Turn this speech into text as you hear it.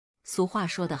俗话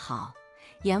说得好，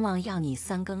阎王要你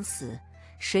3更死，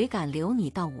谁敢留你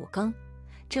到5更？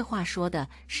这话说的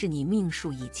是你命数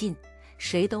已尽，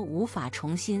谁都无法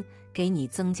重新给你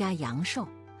增加阳寿。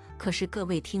可是各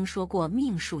位听说过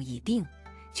命数已定，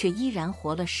却依然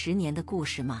活了10年的故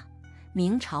事吗？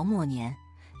明朝末年，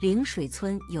灵水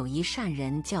村有一善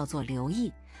人叫做刘毅。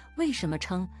为什么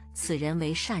称此人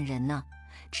为善人呢？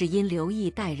只因刘毅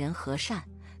待人和善，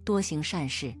多行善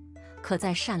事。可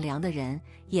再善良的人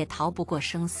也逃不过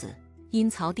生死，阴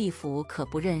曹地府可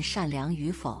不认善良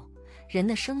与否，人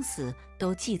的生死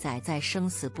都记载在生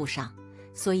死簿上。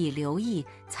所以刘毅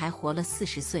才活了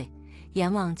40岁，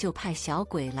阎王就派小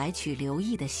鬼来取刘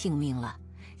毅的性命了。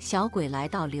小鬼来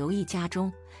到刘毅家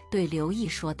中，对刘毅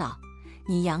说道：“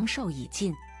你阳寿已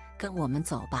尽，跟我们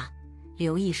走吧。”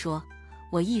刘毅说：“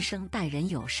我一生待人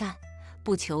友善，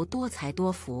不求多财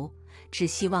多福，只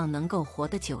希望能够活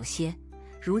得久些。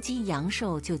如今阳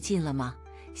寿就尽了吗？”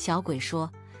小鬼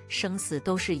说：“生死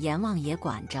都是阎王爷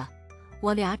管着，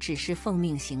我俩只是奉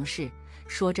命行事。”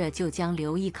说着就将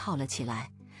刘毅铐了起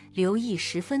来。刘毅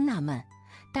十分纳闷，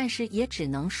但是也只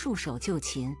能束手就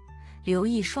擒。刘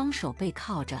毅双手被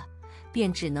铐着，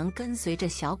便只能跟随着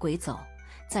小鬼走。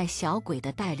在小鬼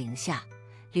的带领下，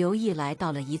刘毅来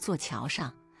到了一座桥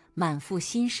上。满腹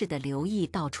心事的刘毅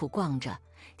到处逛着，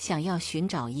想要寻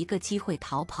找一个机会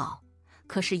逃跑。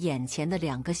可是眼前的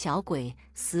2个小鬼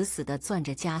死死地攥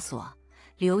着枷锁，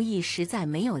刘毅实在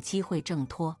没有机会挣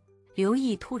脱。刘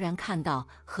毅突然看到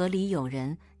河里有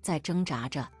人在挣扎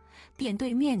着，便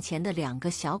对面前的2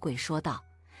个小鬼说道：“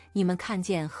你们看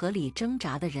见河里挣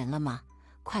扎的人了吗？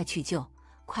快去救，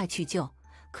快去救！”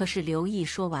可是刘毅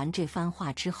说完这番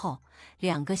话之后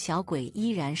，2个小鬼依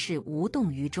然是无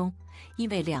动于衷，因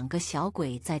为2个小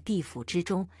鬼在地府之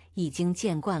中已经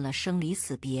见惯了生离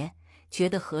死别，觉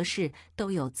得何事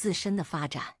都有自身的发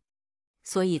展，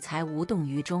所以才无动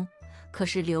于衷。可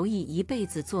是刘毅一辈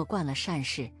子做惯了善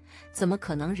事，怎么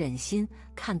可能忍心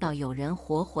看到有人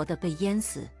活活的被淹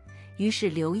死？于是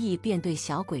刘毅便对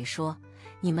小鬼说：“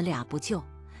你们俩不救，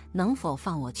能否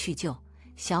放我去救？”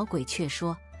小鬼却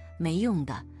说：“没用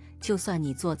的，就算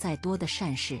你做再多的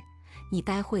善事，你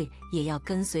待会也要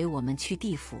跟随我们去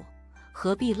地府，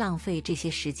何必浪费这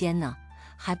些时间呢？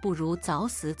还不如早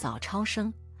死早超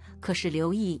生。”可是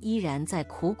刘毅依然在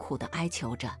苦苦地哀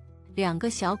求着。2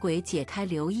个小鬼解开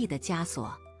刘毅的枷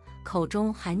锁，口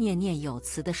中还念念有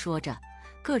词地说着：“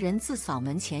个人自扫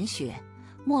门前雪，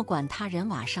莫管他人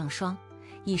瓦上霜。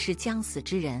已是将死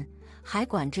之人，还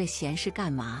管这闲事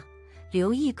干嘛？”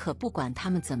刘毅可不管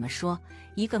他们怎么说，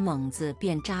一个猛子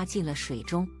便扎进了水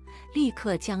中，立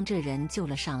刻将这人救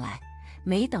了上来。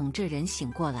没等这人醒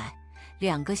过来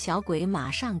，2个小鬼马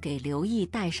上给刘毅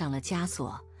戴上了枷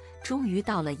锁。终于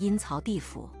到了阴曹地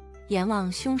府，阎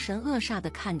王凶神恶煞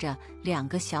地看着2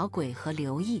个小鬼和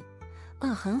刘毅，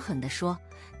恶狠狠地说：“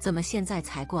怎么现在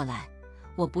才过来？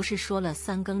我不是说了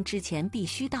3更之前必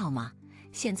须到吗？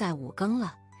现在5更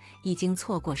了，已经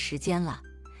错过时间了，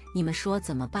你们说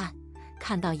怎么办？”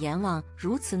看到阎王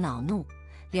如此恼怒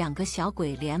，2个小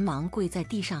鬼连忙跪在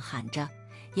地上喊着：“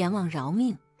阎王饶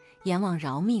命！阎王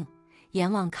饶命！”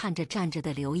阎王看着站着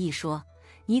的刘毅说：“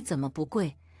你怎么不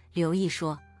跪？”刘毅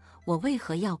说：“我为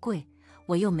何要跪？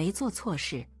我又没做错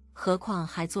事，何况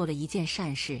还做了一件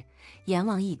善事。”阎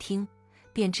王一听，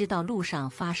便知道路上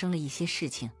发生了一些事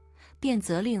情，便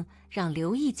责令让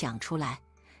刘毅讲出来。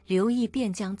刘毅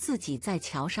便将自己在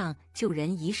桥上救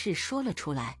人一事说了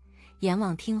出来。阎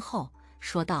王听后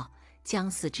说道：“将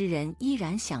死之人依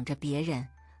然想着别人，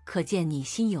可见你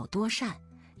心有多善。”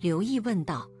刘毅问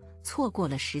道：“错过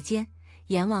了时间，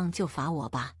阎王就罚我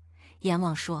吧？”阎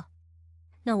王说：“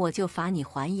那我就罚你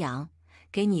还阳，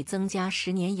给你增加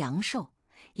10年阳寿。”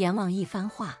阎王一番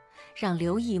话让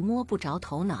刘毅摸不着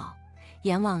头脑。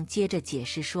阎王接着解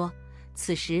释说：“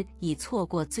此时已错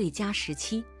过最佳时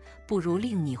期，不如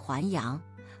令你还阳，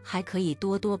还可以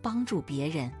多多帮助别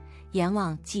人。”阎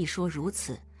王既说如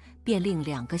此，便令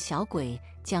2个小鬼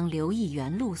将刘毅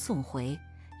原路送回。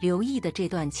刘毅的这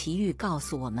段奇遇告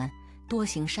诉我们，多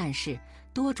行善事，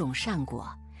多种善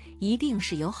果，一定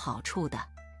是有好处的。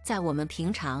在我们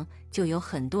平常就有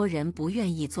很多人不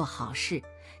愿意做好事，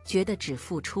觉得只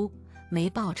付出没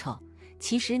报酬。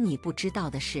其实你不知道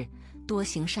的是，多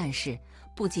行善事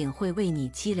不仅会为你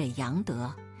积累阳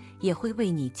德，也会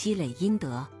为你积累阴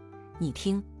德。你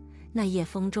听，那夜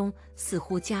风中似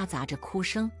乎夹杂着哭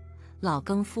声。老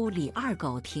更夫李二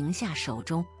狗停下手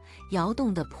中摇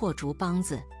动的破竹梆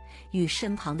子，与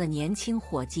身旁的年轻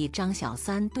伙计张小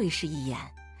三对视一眼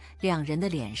，2人的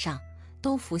脸上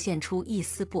都浮现出一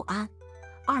丝不安。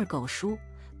“二狗叔，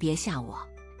别吓我，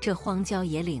这荒郊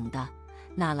野岭的，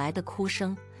哪来的哭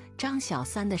声？张小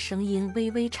三的声音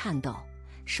微微颤抖，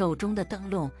手中的灯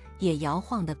笼也摇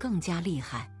晃得更加厉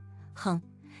害。哼，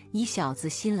你小子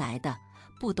新来的，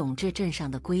不懂这镇上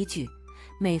的规矩。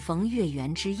每逢月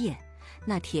圆之夜，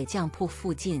那铁匠铺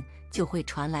附近就会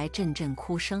传来阵阵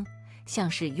哭声，像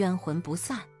是冤魂不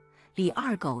散。李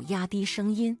二狗压低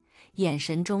声音，眼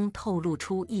神中透露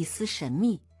出一丝神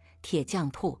秘。铁匠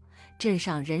铺，镇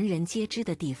上人人皆知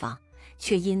的地方，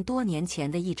却因多年前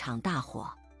的一场大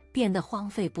火变得荒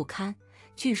废不堪。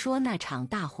据说那场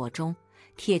大火中，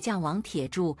铁匠王铁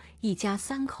柱一家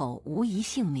3口无一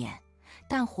幸免，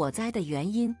但火灾的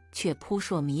原因却扑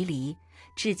朔迷离，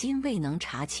至今未能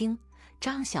查清。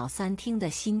张小三听得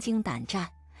心惊胆战，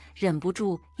忍不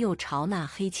住又朝那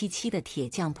黑漆漆的铁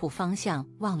匠铺方向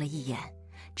望了一眼。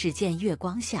只见月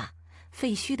光下，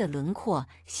废墟的轮廓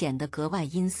显得格外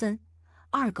阴森。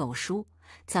二狗叔，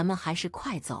咱们还是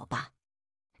快走吧，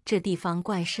这地方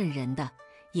怪瘆人的。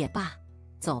也罢，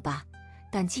走吧，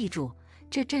但记住，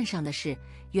这镇上的事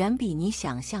远比你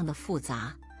想象的复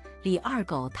杂。李二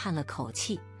狗叹了口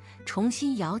气，重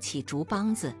新摇起竹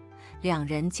梆子，两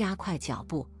人加快脚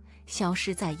步，消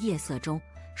失在夜色中。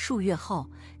数月后，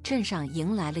镇上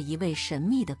迎来了一位神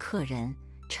秘的客人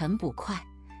陈捕快。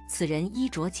此人衣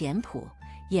着简朴，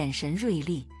眼神锐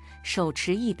利，手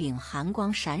持一柄寒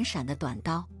光闪闪的短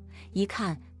刀，一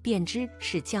看便知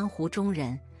是江湖中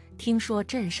人。听说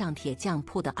镇上铁匠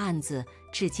铺的案子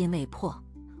至今未破，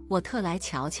我特来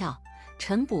瞧瞧。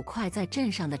陈捕快在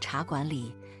镇上的茶馆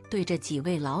里对着几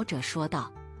位老者说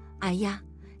道：“哎呀，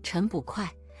陈捕快，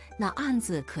那案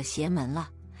子可邪门了，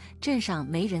镇上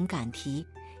没人敢提。”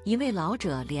一位老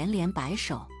者连连摆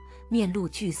手，面露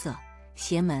惧色：“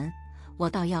邪门？我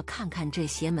倒要看看这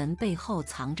邪门背后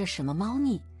藏着什么猫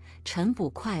腻。”陈捕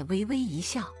快微微一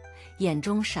笑，眼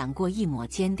中闪过一抹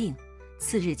坚定。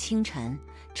次日清晨，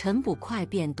陈捕快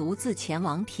便独自前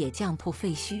往铁匠铺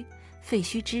废墟。废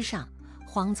墟之上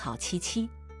荒草萋萋，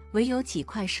唯有几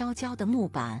块烧焦的木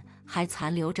板还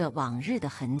残留着往日的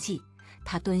痕迹。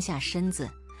他蹲下身子，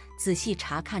仔细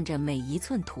查看着每一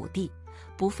寸土地，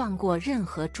不放过任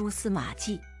何蛛丝马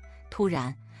迹。突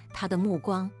然，他的目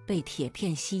光被铁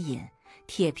片吸引。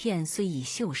铁片虽已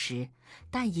锈蚀，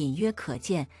但隐约可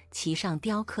见其上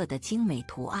雕刻的精美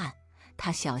图案。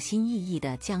他小心翼翼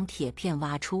地将铁片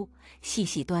挖出，细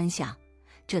细端详，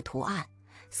这图案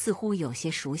似乎有些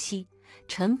熟悉。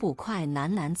陈捕快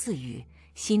喃喃自语，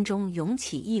心中涌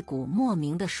起一股莫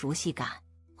名的熟悉感。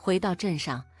回到镇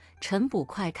上，陈捕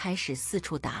快开始四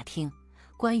处打听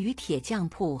关于铁匠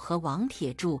铺和王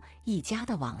铁柱一家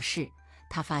的往事。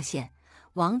他发现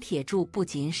王铁柱不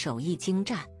仅手艺精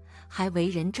湛，还为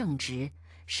人正直，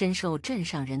深受镇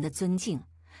上人的尊敬。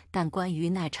但关于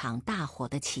那场大火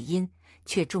的起因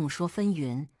却众说纷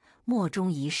纭，莫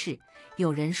衷一是。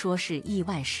有人说是意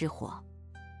外失火，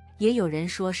也有人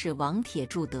说是王铁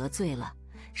柱得罪了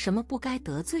什么不该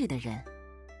得罪的人，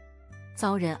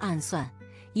遭人暗算。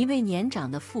一位年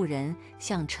长的妇人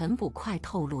向陈捕快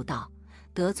透露道：“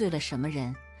得罪了什么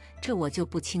人，这我就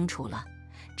不清楚了，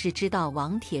只知道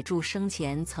王铁柱生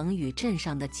前曾与镇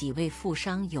上的几位富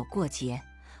商有过节。”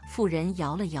妇人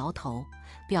摇了摇头，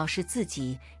表示自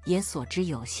己也所知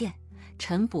有限。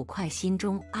陈捕快心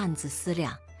中暗自思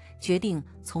量，决定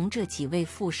从这几位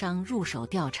富商入手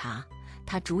调查。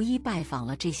他逐一拜访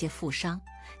了这些富商，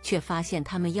却发现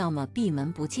他们要么闭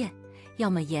门不见，要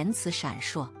么言辞闪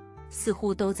烁，似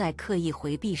乎都在刻意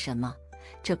回避什么。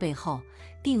这背后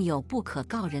定有不可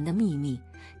告人的秘密。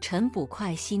陈捕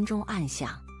快心中暗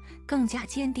想，更加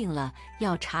坚定了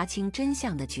要查清真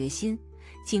相的决心。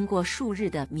经过数日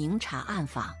的明察暗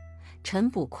访，陈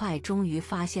捕快终于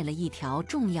发现了一条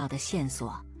重要的线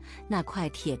索。那块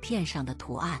铁片上的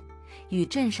图案与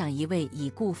镇上一位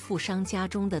已故富商家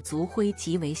中的族徽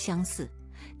极为相似。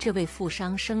这位富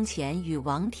商生前与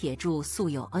王铁柱素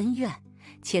有恩怨，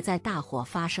且在大火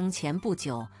发生前不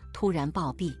久突然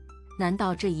暴毙。难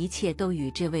道这一切都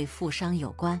与这位富商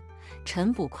有关？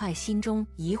陈捕快心中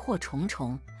疑惑重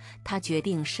重，他决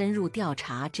定深入调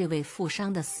查这位富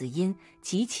商的死因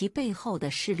及其背后的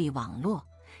势力网络。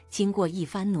经过一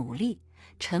番努力，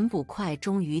陈捕快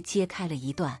终于揭开了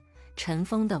一段尘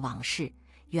封的往事。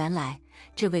原来，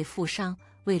这位富商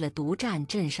为了独占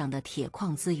镇上的铁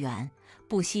矿资源，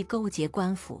不惜勾结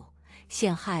官府，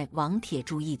陷害王铁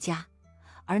柱一家。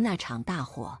而那场大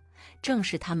火，正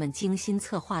是他们精心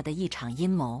策划的一场阴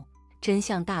谋。真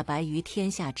相大白于天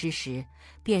下之时，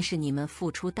便是你们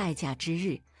付出代价之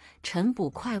日。陈捕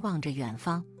快望着远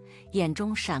方，眼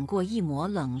中闪过一抹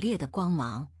冷冽的光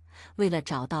芒。为了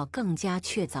找到更加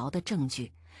确凿的证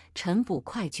据，陈捕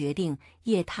快决定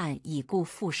夜探已故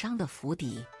富商的府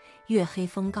邸。月黑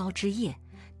风高之夜，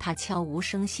他悄无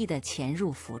声息地潜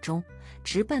入府中，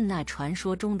直奔那传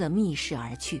说中的密室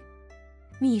而去。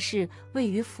密室位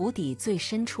于府邸最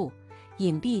深处，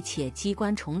隐蔽且机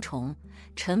关重重。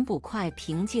陈捕快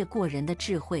凭借过人的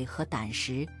智慧和胆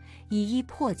识，一一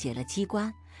破解了机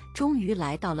关，终于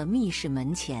来到了密室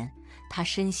门前。他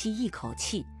深吸一口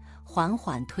气，缓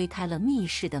缓推开了密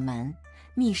室的门。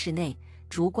密室内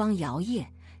烛光摇曳，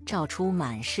照出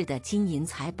满室的金银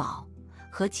财宝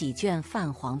和几卷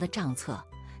泛黄的账册。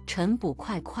陈捕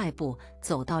快快步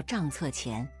走到账册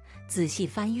前，仔细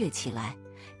翻阅起来。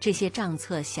这些账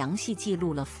册详细记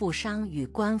录了富商与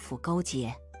官府勾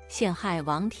结、陷害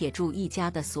王铁柱一家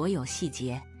的所有细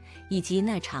节，以及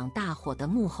那场大火的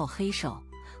幕后黑手。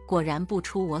果然不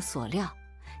出我所料，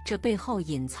这背后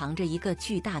隐藏着一个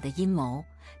巨大的阴谋。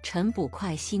陈捕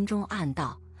快心中暗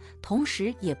道，同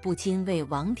时也不禁为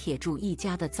王铁柱一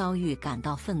家的遭遇感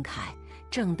到愤慨。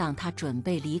正当他准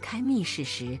备离开密室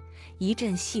时，一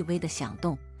阵细微的响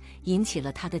动引起了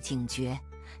他的警觉。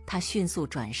他迅速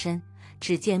转身，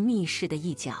只见密室的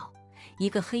一角，一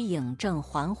个黑影正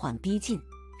缓缓逼近。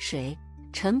谁？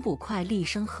陈捕快厉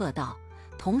声喝道，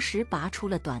同时拔出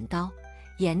了短刀。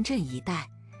严阵以待。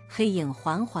黑影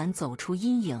缓缓走出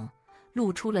阴影，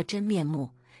露出了真面目，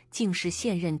竟是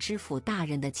现任知府大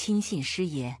人的亲信师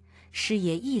爷。师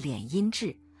爷一脸阴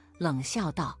鸷，冷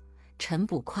笑道：“陈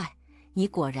捕快，你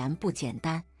果然不简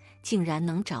单，竟然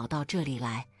能找到这里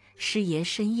来。师爷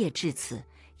深夜至此，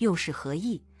又是何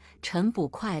意？”陈捕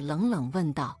快冷冷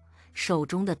问道，手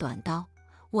中的短刀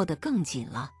握得更紧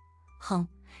了。哼，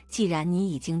既然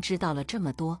你已经知道了这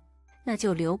么多，那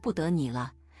就留不得你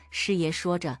了。师爷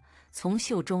说着，从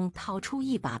袖中掏出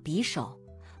一把匕首，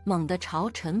猛地朝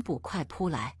陈捕快扑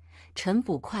来。陈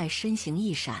捕快身形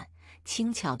一闪，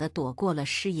轻巧地躲过了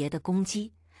师爷的攻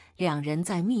击。两人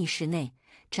在密室内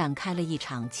展开了一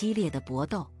场激烈的搏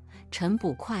斗。陈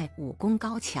捕快武功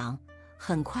高强，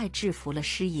很快制服了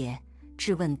师爷，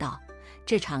质问道：“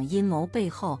这场阴谋背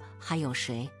后还有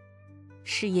谁？”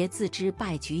师爷自知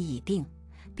败局已定，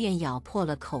便咬破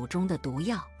了口中的毒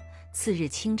药。次日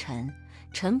清晨，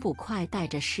陈捕快带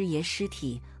着师爷尸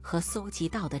体和搜集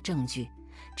到的证据，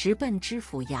直奔知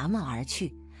府衙门而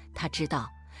去。他知道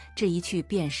这一去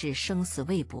便是生死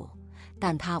未卜，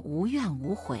但他无怨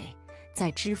无悔。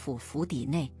在知府府邸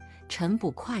内，陈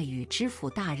捕快与知府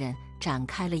大人展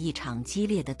开了一场激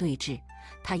烈的对峙。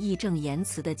他义正言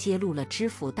辞地揭露了知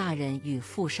府大人与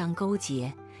富商勾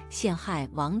结、陷害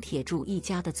王铁柱一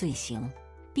家的罪行，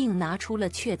并拿出了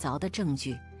确凿的证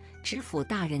据。知府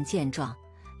大人见状，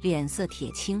脸色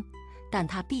铁青，但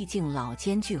他毕竟老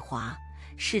奸巨猾，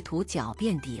试图狡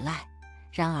辩抵赖。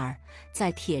然而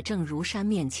在铁证如山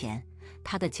面前，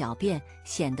他的狡辩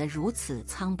显得如此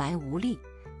苍白无力。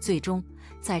最终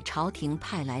在朝廷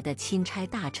派来的钦差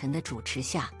大臣的主持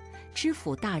下，知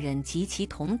府大人及其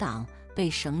同党被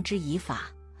绳之以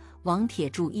法，王铁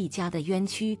柱一家的冤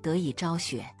屈得以昭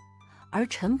雪。而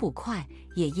陈捕快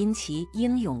也因其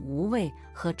英勇无畏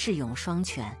和智勇双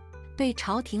全，被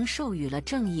朝廷授予了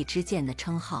正义之剑的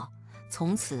称号。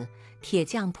从此，铁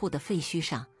匠铺的废墟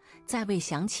上再未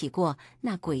响起过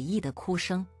那诡异的哭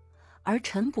声，而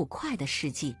陈捕快的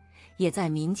事迹也在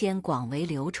民间广为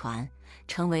流传，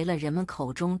成为了人们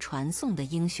口中传颂的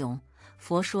英雄。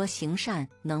佛说行善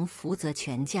能福泽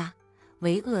全家，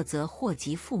为恶则祸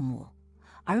及父母，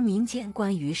而民间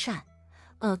关于善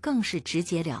恶更是直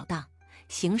截了当。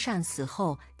行善死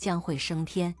后将会升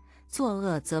天，作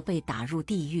恶则被打入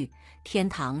地狱。天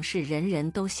堂是人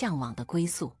人都向往的归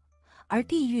宿，而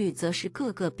地狱则是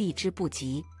个个避之不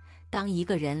及。当一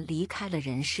个人离开了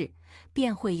人世，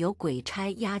便会有鬼差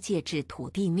押解至土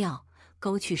地庙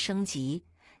勾去升级，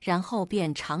然后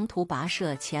便长途跋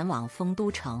涉前往丰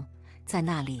都城。在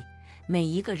那里，每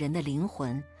一个人的灵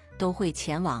魂都会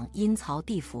前往阴曹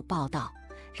地府报到，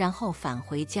然后返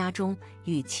回家中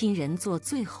与亲人做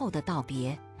最后的道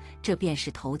别，这便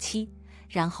是头七。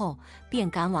然后便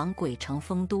赶往鬼城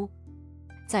丰都，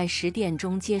在食殿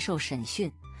中接受审讯，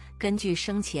根据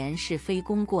生前是非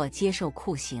功过接受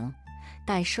酷刑。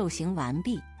待受刑完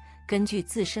毕，根据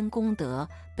自身功德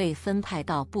被分派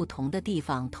到不同的地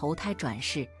方投胎转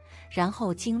世，然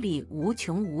后经历无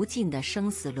穷无尽的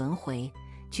生死轮回。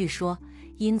据说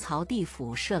阴曹地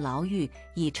府设牢狱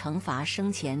以惩罚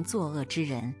生前作恶之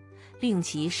人，令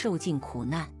其受尽苦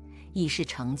难，以示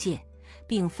惩戒，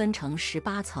并分成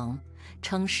18层，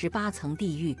称18层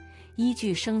地狱，依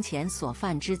据生前所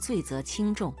犯之罪责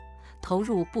轻重，投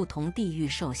入不同地狱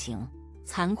受刑，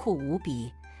残酷无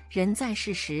比。人在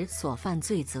世时所犯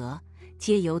罪责，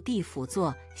皆由地府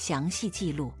做详细记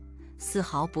录，丝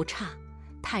毫不差。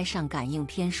太上感应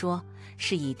篇说，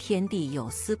是以天地有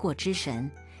思过之神，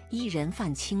依人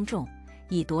犯轻重，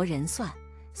以夺人算，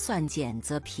算减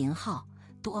则贫耗，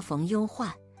多逢忧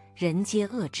患，人皆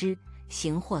恶之，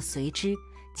行祸随之，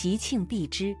吉庆避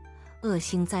之，恶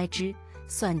星灾之，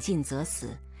算尽则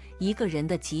死。一个人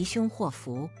的吉凶祸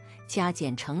福，加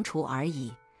减乘除而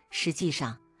已。实际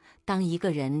上，当一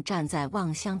个人站在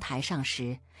望乡台上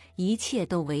时，一切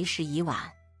都为时已晚。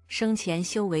生前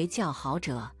修为较好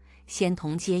者，仙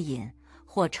童接引，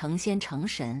或成仙成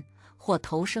神，或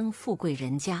投生富贵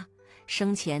人家；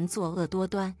生前作恶多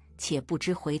端且不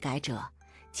知悔改者，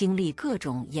经历各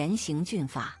种严刑峻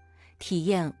法，体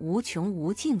验无穷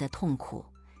无尽的痛苦。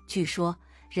据说，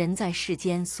人在世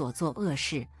间所做恶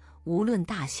事，无论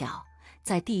大小，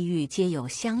在地狱皆有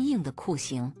相应的酷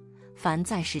刑。凡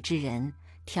在世之人，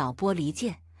挑拨离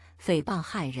间、诽谤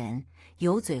害人、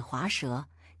油嘴滑舌、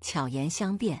巧言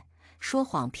相辩、说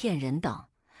谎骗人等，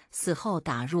死后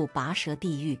打入拔舌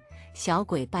地狱。小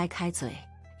鬼掰开嘴，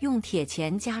用铁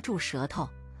钳夹住舌头，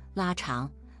拉长，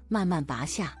慢慢拔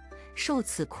下。受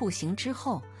此酷刑之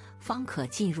后，方可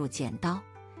进入剪刀、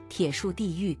铁树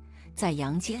地狱。在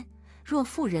阳间，若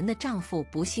妇人的丈夫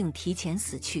不幸提前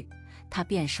死去，她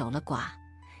便守了寡。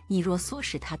你若唆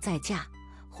使她再嫁，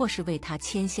或是为她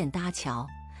牵线搭桥，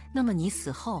那么你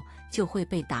死后就会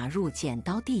被打入剪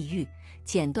刀地狱，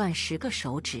剪断10个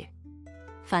手指。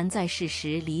凡在世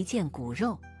时离间骨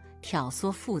肉、挑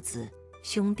唆父子、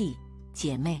兄弟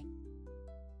姐妹、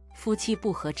夫妻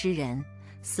不和之人，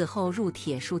死后入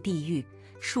铁树地狱，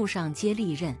树上接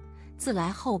利刃，自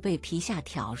来后被皮下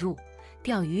挑入，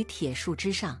吊于铁树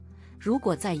之上。如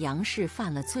果在阳世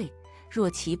犯了罪，若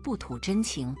其不吐真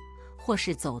情，或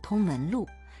是走通门路，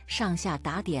上下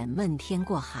打点闷天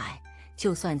过海，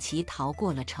就算其逃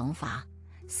过了惩罚，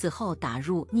死后打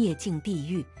入孽境地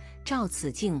狱，照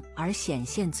此境而显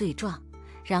现罪状，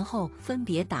然后分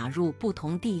别打入不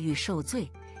同地狱受罪。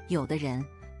有的人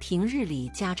平日里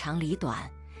家长里短，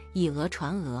以讹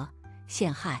传讹，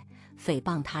陷害、诽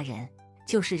谤他人，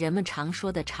就是人们常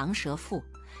说的长舌妇。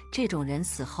这种人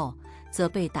死后则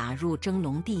被打入蒸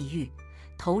笼地狱，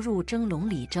投入蒸笼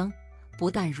里蒸。不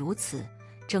但如此，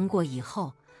蒸过以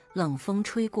后，冷风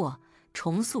吹过，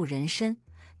重塑人身，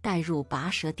带入拔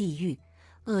舌地狱。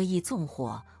恶意纵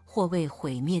火或为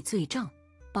毁灭罪证、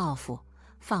报复、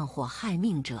放火害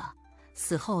命者，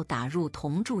死后打入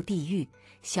铜柱地狱。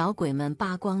小鬼们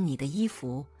扒光你的衣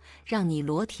服，让你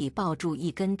裸体抱住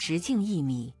一根直径1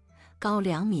米、高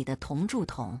2米的铜柱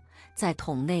桶，在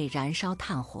桶内燃烧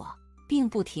炭火，并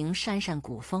不停扇扇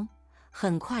鼓风。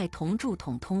很快铜柱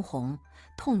桶通红，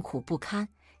痛苦不堪。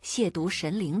亵渎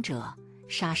神灵者、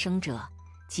杀生者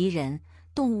及人、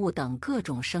动物等各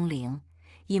种生灵，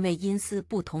因为阴司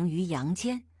不同于阳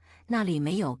间，那里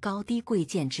没有高低贵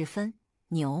贱之分，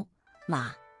牛、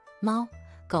马、猫、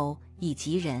狗以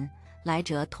及人，来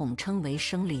者统称为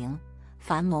生灵。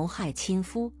凡谋害亲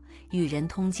夫、与人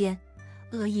通奸、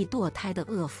恶意堕胎的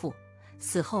恶妇，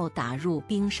死后打入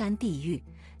冰山地狱，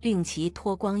令其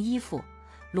脱光衣服，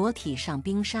裸体上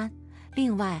冰山。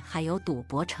另外还有赌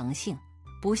博成性、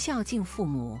不孝敬父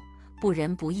母、不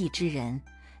仁不义之人，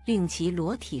令其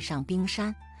裸体上冰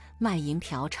山。卖淫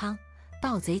嫖娼、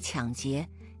盗贼抢劫、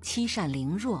欺善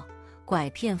凌弱、拐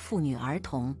骗妇女儿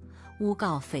童、诬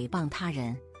告诽谤他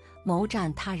人、谋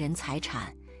占他人财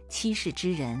产、欺世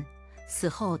之人，死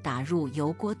后打入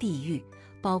油锅地狱，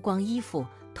剥光衣服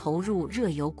投入热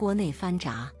油锅内翻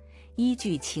炸。依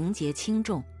据情节轻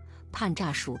重，判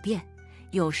诈数变。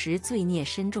有时罪孽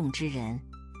深重之人，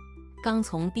刚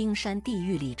从冰山地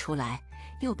狱里出来，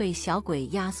又被小鬼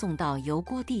押送到油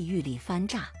锅地狱里翻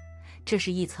炸。这是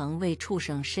一层为畜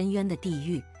生伸冤的地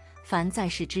狱。凡在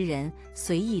世之人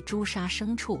随意诛杀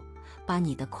牲畜，把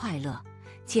你的快乐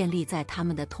建立在他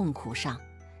们的痛苦上，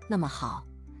那么好，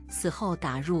死后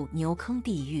打入牛坑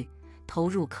地狱，投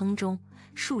入坑中，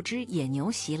数只野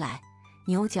牛袭来，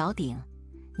牛角顶、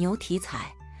牛蹄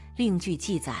踩。另据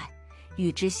记载，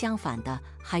与之相反的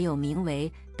还有名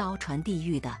为刀船地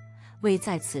狱的，为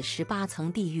在此18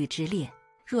层地狱之列。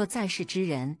若在世之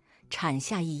人产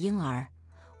下一婴儿，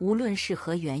无论是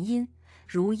何原因，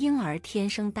如婴儿天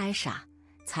生呆傻、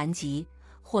残疾，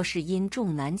或是因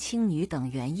重男轻女等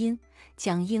原因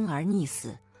将婴儿溺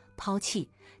死、抛弃，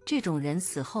这种人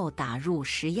死后打入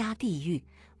石压地狱，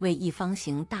为一方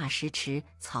形大石池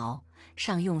槽，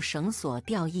上用绳索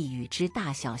吊一与之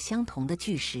大小相同的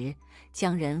巨石，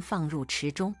将人放入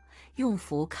池中，用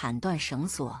斧砍断绳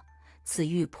索。此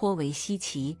狱颇为稀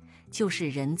奇，就是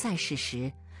人在世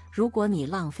时，如果你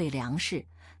浪费粮食，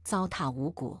糟蹋五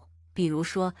谷，比如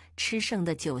说吃剩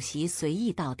的酒席随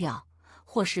意倒掉，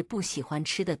或是不喜欢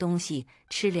吃的东西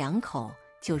吃2口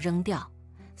就扔掉，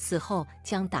死后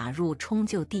将打入冲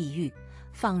臼地狱，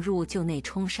放入臼内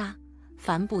冲杀。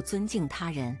凡不尊敬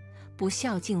他人、不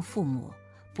孝敬父母、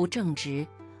不正直、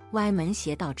歪门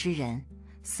邪道之人，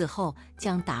死后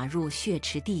将打入血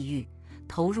池地狱，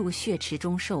投入血池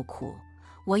中受苦。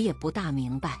我也不大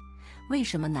明白，为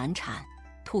什么难产、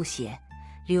吐血、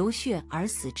流血而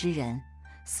死之人，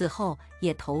死后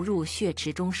也投入血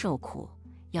池中受苦。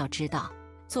要知道，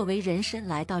作为人身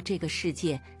来到这个世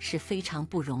界是非常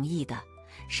不容易的，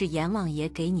是阎王爷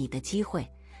给你的机会。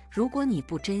如果你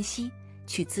不珍惜，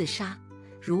去自杀、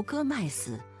如割脉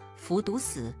死、服毒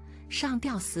死、上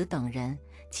吊死等人，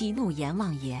激怒阎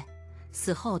王爷，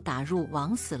死后打入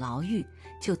枉死牢狱，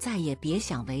就再也别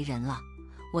想为人了。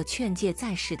我劝诫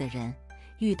在世的人，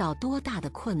遇到多大的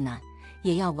困难，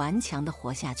也要顽强地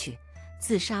活下去。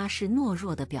自杀是懦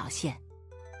弱的表现。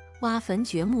挖坟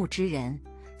掘墓之人，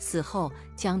死后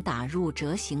将打入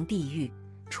折刑地狱，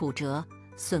处折、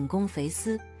损公肥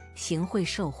私、行贿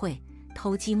受贿、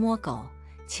偷鸡摸狗、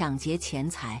抢劫钱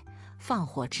财、放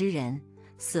火之人，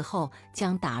死后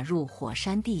将打入火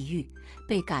山地狱，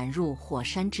被赶入火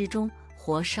山之中，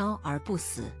活烧而不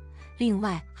死。另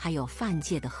外还有犯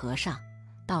戒的和尚、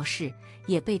道士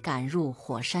也被赶入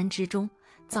火山之中，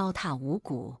糟蹋五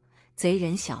谷。贼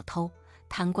人、小偷、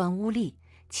贪官污吏、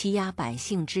欺压百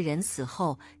姓之人，死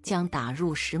后将打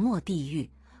入石磨地狱，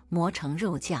磨成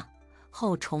肉酱，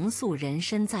后重塑人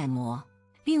身再磨。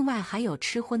另外还有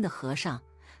吃荤的和尚、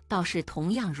道士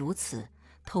同样如此，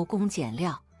偷工减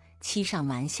料、欺上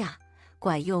瞒下、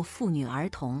拐诱妇女儿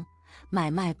童、买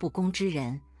卖不公之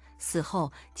人，死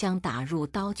后将打入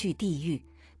刀具地狱。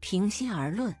平心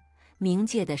而论，冥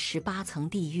界的18层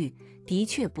地狱的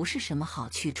确不是什么好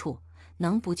去处，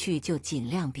能不去就尽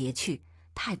量别去，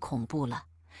太恐怖了。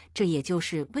这也就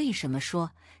是为什么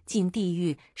说进地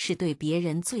狱是对别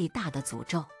人最大的诅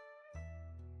咒。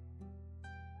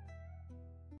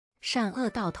善恶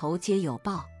到头皆有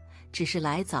报，只是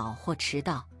来早或迟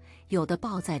到，有的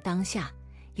报在当下，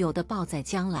有的报在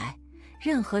将来。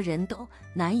任何人都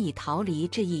难以逃离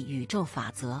这一宇宙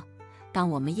法则。当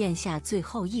我们咽下最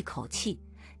后一口气，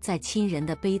在亲人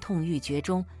的悲痛欲绝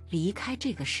中离开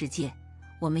这个世界，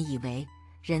我们以为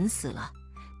人死了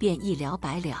便一了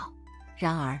百了，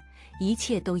然而一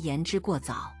切都言之过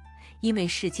早。因为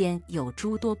世间有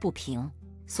诸多不平，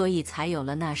所以才有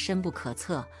了那深不可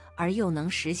测而又能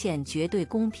实现绝对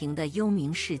公平的幽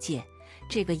冥世界。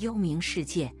这个幽冥世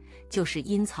界就是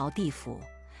阴曹地府。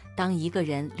当一个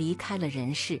人离开了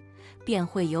人世，便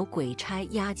会有鬼差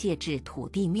押解至土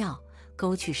地庙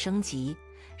沟去升级，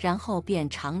然后便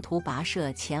长途跋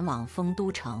涉前往丰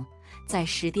都城，在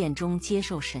十殿中接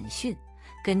受审讯，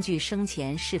根据生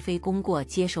前是非功过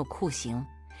接受酷刑。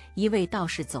一位道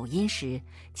士走阴时，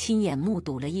亲眼目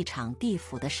睹了一场地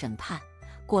府的审判。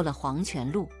过了黄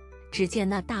泉路，只见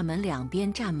那大门两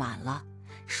边站满了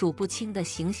数不清的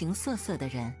形形色色的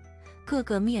人，个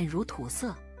个面如土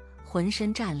色，浑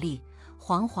身战栗，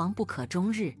惶惶不可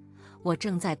终日。我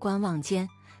正在观望间，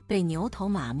被牛头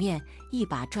马面一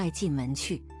把拽进门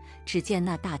去。只见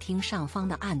那大厅上方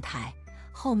的案台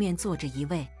后面坐着一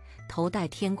位头戴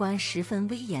天冠十分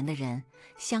威严的人，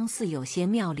相似有些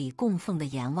庙里供奉的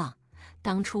阎王。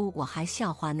当初我还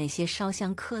笑话那些烧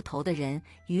香磕头的人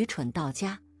愚蠢到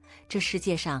家，这世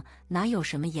界上哪有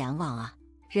什么阎王啊？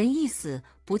人一死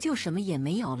不就什么也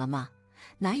没有了吗？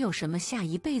哪有什么下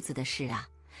一辈子的事啊？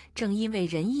正因为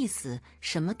人一死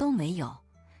什么都没有，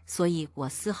所以我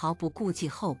丝毫不顾忌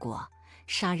后果，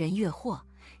杀人越货、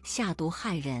下毒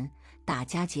害人、打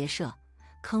家劫舍、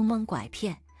坑蒙拐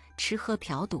骗、吃喝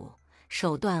嫖赌，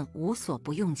手段无所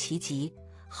不用其极。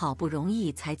好不容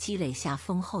易才积累下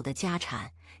丰厚的家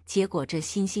产，结果这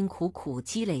辛辛苦苦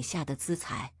积累下的资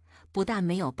财，不但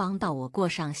没有帮到我过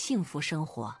上幸福生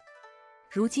活，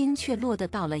如今却落得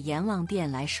到了阎王殿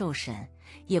来受审，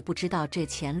也不知道这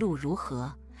前路如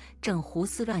何。正胡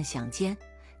思乱想间，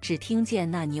只听见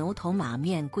那牛头马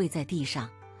面跪在地上，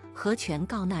何权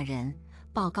告那人？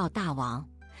报告大王，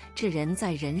这人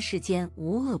在人世间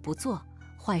无恶不作，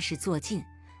坏事做尽，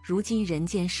如今人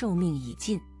间寿命已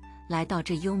尽，来到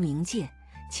这幽冥界，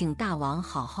请大王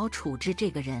好好处置这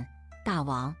个人。大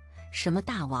王？什么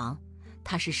大王？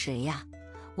他是谁呀？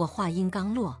我话音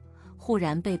刚落，忽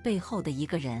然被背后的一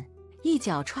个人一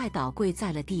脚踹倒，跪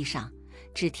在了地上。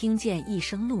只听见一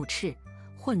声怒斥：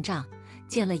混账！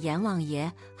见了阎王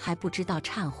爷还不知道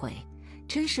忏悔，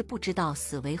真是不知道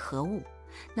死为何物。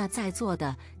那在座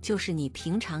的就是你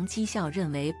平常讥笑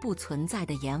认为不存在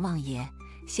的阎王爷，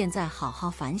现在好好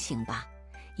反省吧，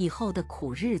以后的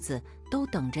苦日子都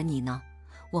等着你呢。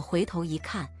我回头一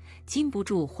看，禁不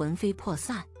住魂飞魄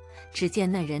散。只见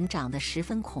那人长得十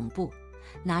分恐怖，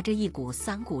拿着一股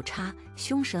三股叉，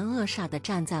凶神恶煞地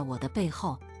站在我的背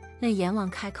后。那阎王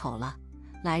开口了：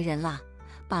来人啦，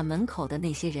把门口的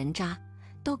那些人渣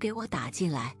都给我打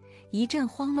进来，一阵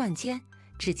慌乱间，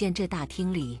只见这大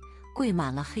厅里跪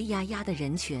满了黑压压的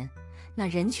人群。那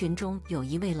人群中有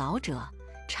一位老者，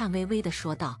颤巍巍地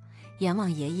说道：“阎王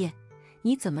爷爷，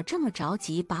你怎么这么着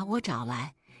急把我找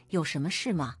来？有什么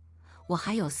事吗？我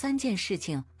还有3件事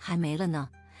情还没了呢，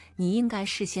你应该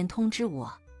事先通知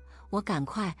我，我赶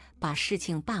快把事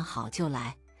情办好就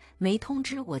来。没通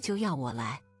知我就要我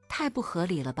来，太不合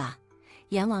理了吧？”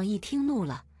阎王一听怒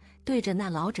了，对着那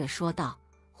老者说道：“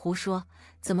胡说，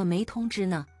怎么没通知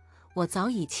呢？我早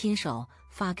已亲手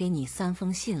发给你3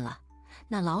封信了。”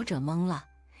那老者懵了：“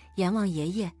阎王爷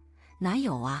爷，哪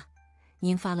有啊？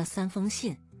您发了3封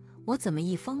信，我怎么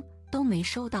1封都没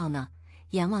收到呢？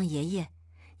阎王爷爷，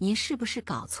您是不是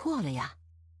搞错了呀？”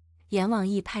阎王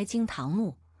一拍惊堂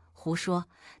木：“胡说，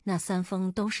那3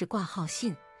封都是挂号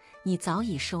信，你早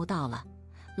已收到了。”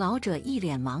老者一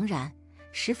脸茫然，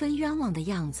十分冤枉的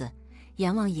样子：“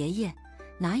阎王爷爷，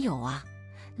哪有啊？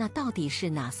那到底是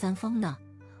哪3封呢？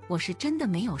我是真的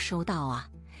没有收到啊！”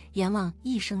阎王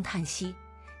一声叹息：“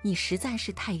你实在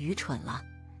是太愚蠢了，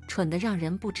蠢得让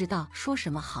人不知道说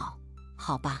什么好。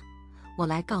好吧，我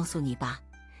来告诉你吧。”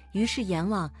于是阎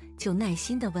王就耐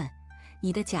心地问：“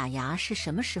你的假牙是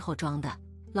什么时候装的？”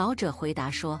老者回答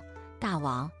说：“大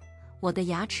王，我的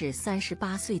牙齿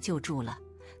38岁就蛀了，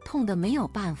痛得没有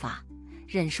办法，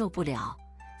忍受不了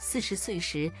，40岁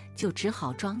时就只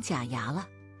好装假牙了。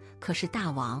可是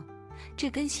大王，这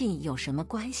跟信有什么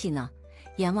关系呢？”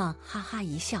阎王哈哈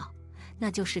一笑：“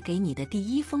那就是给你的第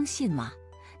1封信嘛。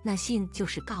那信就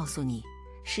是告诉你，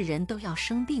是人都要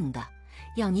生病的，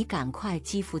要你赶快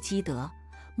积福积德，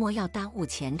莫要耽误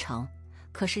前程。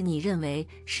可是你认为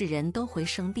是人都会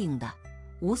生病的，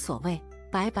无所谓，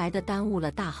白白的耽误了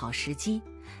大好时机。”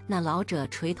那老者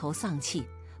垂头丧气，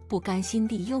不甘心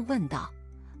地又问道：“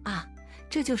啊，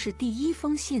这就是第1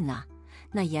封信啊？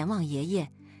那阎王爷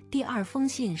爷，第2封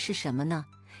信是什么呢？”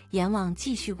阎王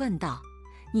继续问道：“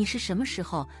你是什么时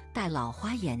候戴老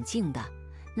花眼镜的？”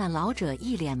那老者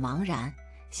一脸茫然，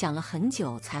想了很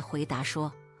久才回答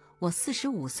说：“我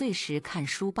45岁时看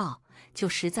书报，就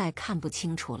实在看不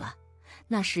清楚了，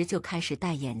那时就开始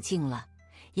戴眼镜了。”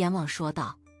阎王说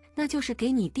道：“那就是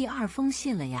给你第2封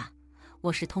信了呀。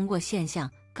我是通过现象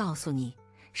告诉你，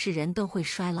是人都会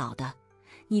衰老的，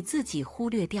你自己忽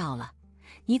略掉了。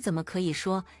你怎么可以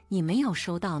说你没有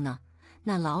收到呢？”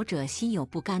那老者心有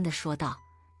不甘地说道：“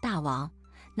大王，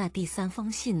那第3封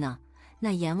信呢？”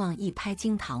那阎王一拍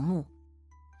惊堂木，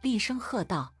厉声喝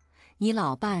道：“你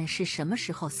老伴是什么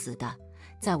时候死的？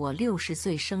在我60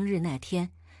岁生日那天，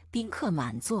宾客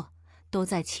满座，都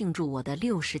在庆祝我的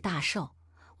60大寿。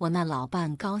我那老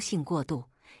伴高兴过度，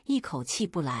一口气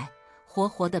不来，活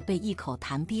活的被一口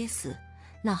痰憋死，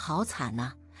那好惨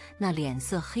啊！那脸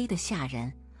色黑得吓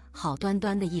人，好端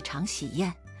端的一场喜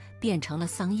宴，变成了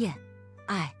丧宴。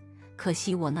唉，可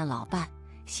惜我那老伴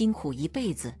辛苦一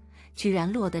辈子，居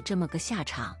然落得这么个下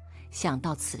场。”想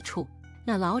到此处，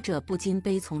那老者不禁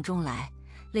悲从中来，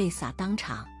泪洒当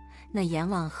场。那阎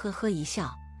王呵呵一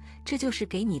笑：“这就是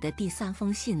给你的第3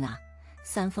封信啊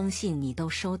，3封信你都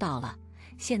收到了，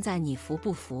现在你服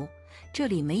不服？这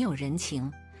里没有人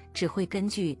情，只会根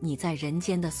据你在人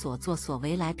间的所作所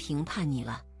为来评判你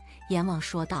了。”阎王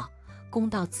说道：“公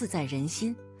道自在人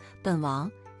心，本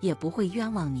王也不会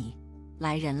冤枉你。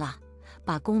来人啦，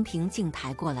把公平镜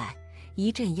抬过来。”一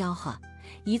阵吆喝，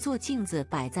一座镜子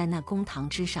摆在那公堂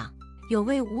之上，有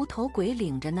位无头鬼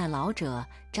领着那老者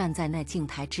站在那镜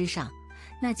台之上。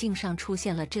那镜上出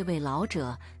现了这位老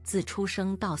者自出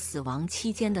生到死亡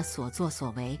期间的所作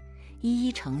所为，一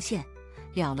一呈现，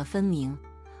了了分明。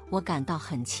我感到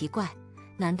很奇怪，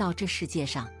难道这世界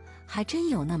上还真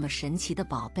有那么神奇的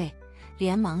宝贝？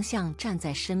连忙向站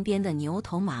在身边的牛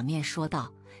头马面说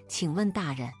道：“请问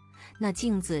大人，那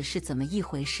镜子是怎么一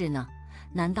回事呢？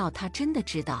难道他真的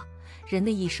知道人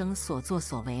的一生所作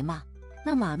所为吗？”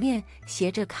那马面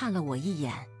斜着看了我一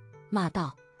眼，骂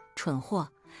道：“蠢货！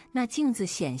那镜子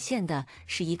显现的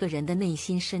是一个人的内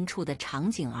心深处的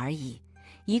场景而已，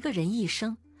一个人一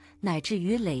生乃至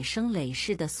于累生累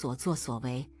世的所作所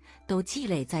为，都积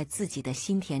累在自己的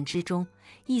心田之中，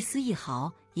一丝一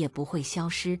毫也不会消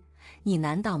失。你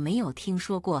难道没有听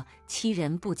说过欺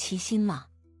人不欺心吗？”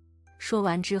说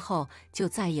完之后，就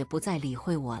再也不再理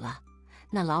会我了。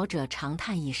那老者长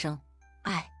叹一声：“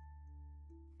唉，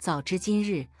早知今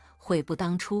日，悔不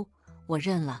当初，我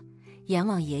认了。阎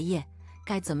王爷爷，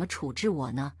该怎么处置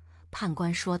我呢？”判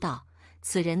官说道：“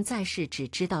此人在世只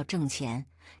知道挣钱，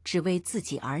只为自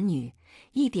己儿女，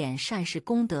一点善事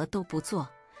功德都不做。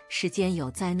世间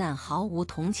有灾难，毫无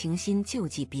同情心救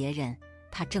济别人。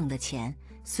他挣的钱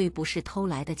虽不是偷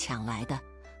来的抢来的，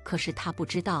可是他不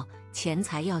知道钱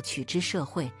财要取之社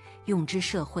会，用之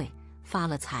社会，发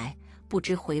了财不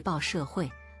知回报社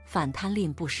会，反贪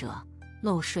吝不舍，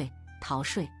漏税逃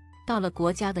税，到了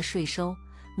国家的税收，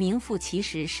名副其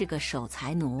实是个守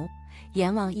财奴。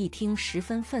阎王一听十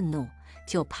分愤怒，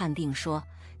就判定说，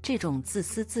这种自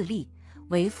私自利、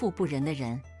为富不仁的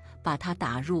人，把他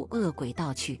打入恶鬼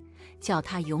道去，叫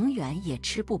他永远也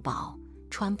吃不饱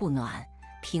穿不暖。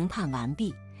评判完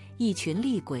毕，一群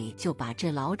厉鬼就把这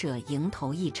老者迎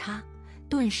头一插，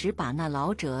顿时把那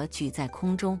老者举在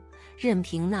空中，任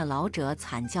凭那老者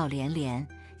惨叫连连，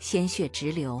鲜血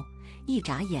直流，一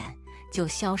眨眼就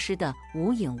消失得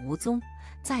无影无踪。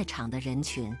在场的人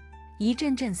群一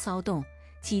阵阵骚动，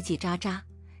叽叽喳喳，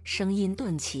声音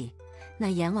顿起。那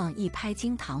阎王一拍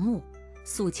惊堂木，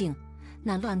肃静。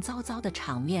那乱糟糟的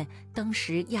场面登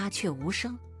时鸦雀无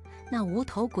声。那无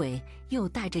头鬼又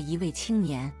带着一位青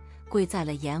年跪在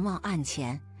了阎王案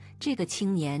前，这个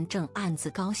青年正暗自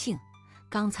高兴，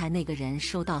刚才那个人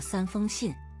收到3封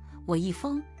信，我1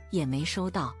封也没收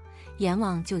到，阎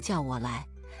王就叫我来，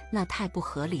那太不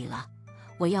合理了，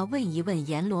我要问一问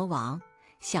阎罗王。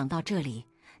想到这里，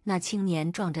那青年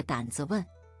壮着胆子问，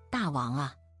大王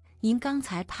啊，您刚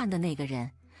才判的那个人，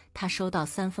他收到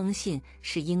3封信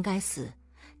是应该死，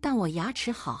但我牙齿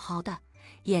好好的，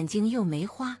眼睛又没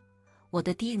花，我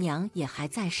的爹娘也还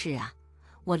在世啊，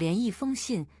我连1封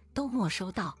信都没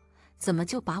收到，怎么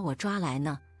就把我抓来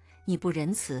呢？你不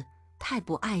仁慈，太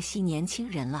不爱惜年轻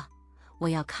人了，我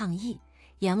要抗议！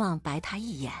阎王白他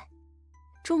一眼，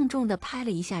重重地拍了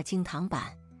一下惊堂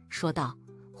板，说道：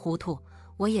糊涂，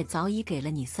我也早已给了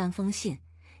你3封信，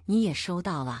你也收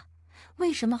到了，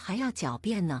为什么还要狡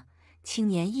辩呢？青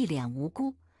年一脸无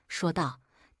辜，说道：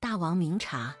大王明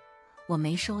察，我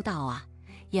没收到啊。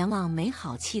阎王没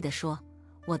好气地说：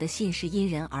我的信是因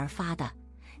人而发的，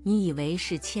你以为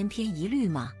是千篇一律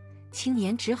吗？青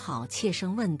年只好怯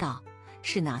声问道：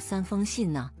是哪3封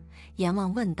信呢？阎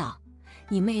王问道：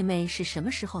你妹妹是什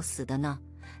么时候死的呢？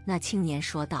那青年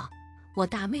说道：我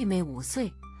大妹妹5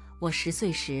岁，我10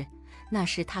岁时，那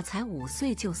时她才5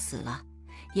岁就死了。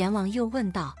阎王又问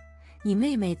道：你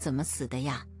妹妹怎么死的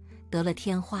呀？得了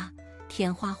天花，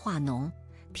天花化脓，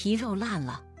皮肉烂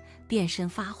了，遍身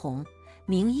发红，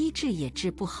名医治也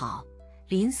治不好，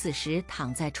临死时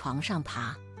躺在床上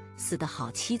爬，死得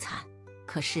好凄惨。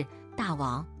可是大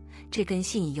王，这跟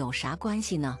信有啥关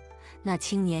系呢？那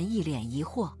青年一脸疑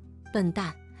惑，笨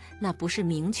蛋，那不是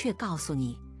明确告诉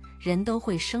你，人都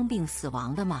会生病死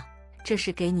亡的吗？这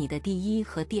是给你的第1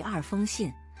和第2封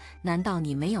信，难道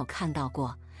你没有看到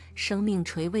过生命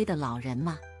垂危的老人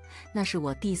吗？那是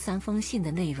我第3封信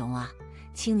的内容啊。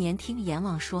青年听阎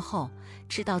王说后，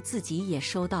知道自己也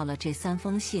收到了这3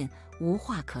封信，无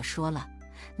话可说了。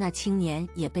那青年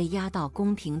也被押到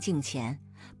宫廷镜前，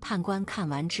判官看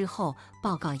完之后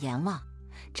报告阎王，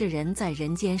这人在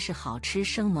人间是好吃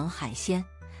生猛海鲜，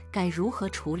该如何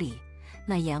处理？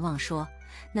那阎王说，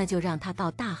那就让他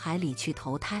到大海里去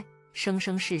投胎，生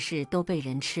生世世都被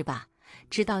人吃吧，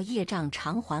直到业障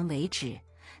偿还为止。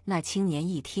那青年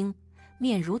一听，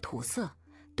面如土色，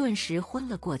顿时昏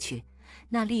了过去。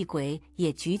那厉鬼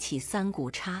也举起3股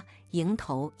叉，迎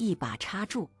头一把插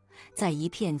住，在一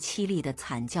片凄厉的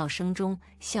惨叫声中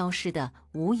消失得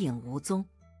无影无踪。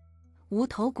无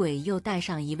头鬼又带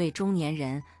上一位中年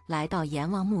人来到阎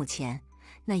王墓前，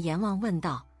那阎王问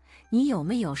道：你有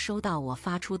没有收到我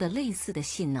发出的类似的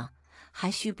信呢？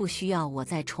还需不需要我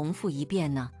再重复一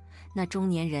遍呢？那中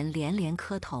年人连连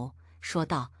磕头，说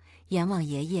道：阎王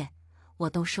爷爷，我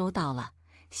都收到了，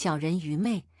小人愚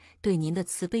昧，对您的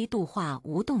慈悲度化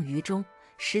无动于衷，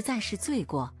实在是罪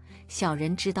过，小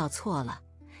人知道错了，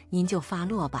您就发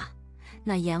落吧。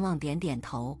那阎王点点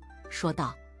头，说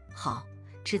道：好，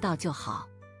知道就好，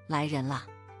来人了，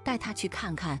带他去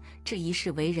看看这一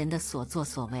世为人的所作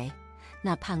所为。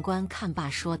那判官看罢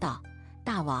说道：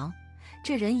大王，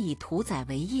这人以屠宰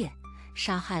为业，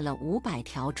杀害了500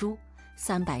条猪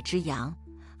，300只羊，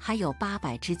还有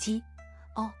800只鸡。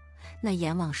哦，那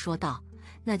阎王说道：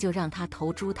那就让他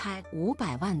投猪胎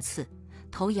500万次，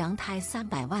投羊胎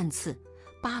300万次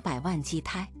，800万鸡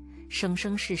胎，生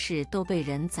生世世都被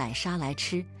人宰杀来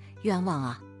吃，冤枉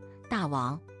啊！大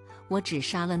王，我只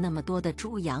杀了那么多的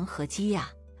猪羊和鸡呀，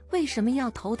为什么要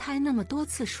投胎那么多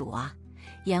次数啊？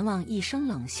阎王一声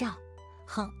冷笑，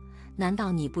哼，难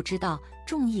道你不知道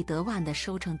种义得万的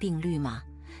收成定律吗？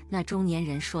那中年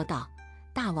人说道：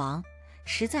大王，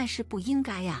实在是不应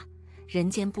该呀，人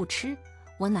间不吃，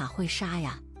我哪会杀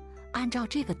呀？按照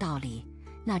这个道理，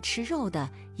那吃肉的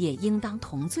也应当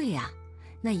同罪呀。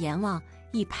那阎王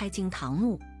一拍惊堂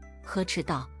木，呵斥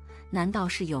道：难道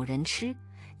是有人吃，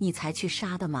你才去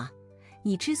杀的吗？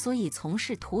你之所以从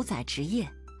事屠宰职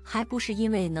业，还不是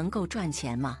因为能够赚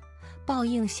钱吗？报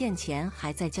应现前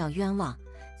还在叫冤枉，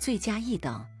罪加一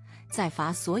等，在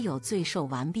罚所有罪受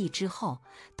完毕之后，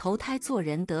投胎做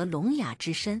人得聋哑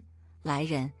之身，来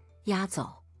人押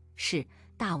走。是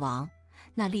大王。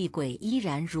那厉鬼依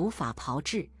然如法炮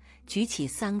制，举起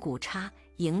三股叉，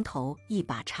迎头一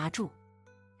把插住，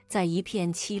在一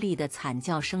片凄厉的惨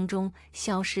叫声中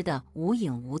消失得无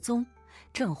影无踪。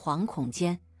正惶恐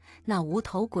间，那无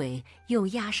头鬼又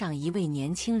押上一位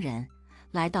年轻人，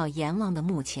来到阎王的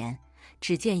墓前。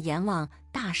只见阎王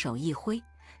大手一挥，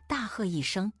大喝一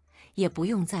声，也不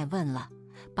用再问了，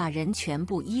把人全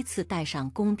部依次带上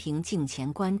公平镜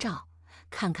前关照，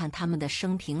看看他们的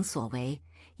生平所为，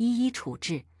一一处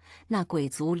置。那鬼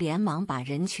族连忙把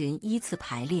人群依次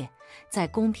排列，在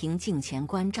公平镜前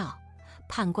关照。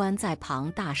判官在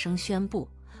旁大声宣布：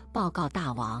报告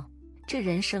大王，这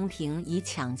人生平以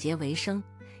抢劫为生。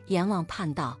阎王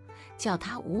判道：叫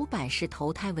他500世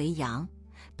投胎为羊，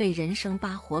被人生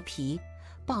扒活皮。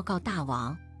报告大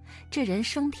王，这人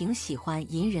生平喜欢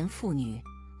淫人妇女。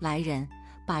来人，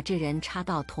把这人插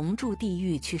到铜柱地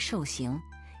狱去受刑，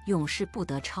永世不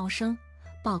得超生。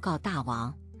报告大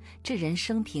王，这人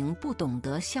生平不懂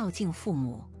得孝敬父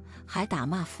母，还打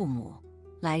骂父母。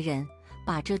来人，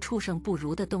把这畜生不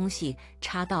如的东西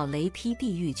插到雷劈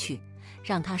地狱去，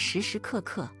让他时时刻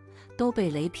刻都被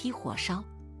雷劈火烧。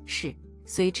是。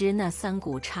随之那三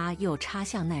股叉又插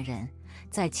向那人，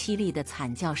在凄厉的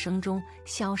惨叫声中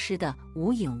消失得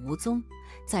无影无踪。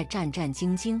在战战兢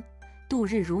兢度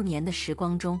日如年的时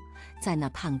光中，在那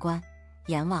判官、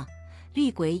阎王、厉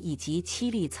鬼以及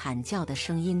凄厉惨叫的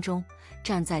声音中，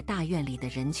站在大院里的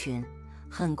人群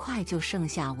很快就剩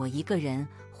下我一个人，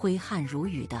挥汗如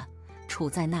雨的处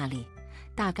在那里。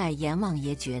大概阎王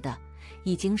爷觉得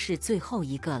已经是最后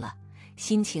一个了，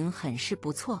心情很是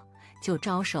不错，就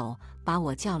招手把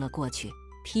我叫了过去，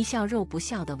皮笑肉不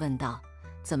笑地问道：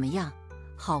怎么样，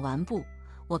好玩不？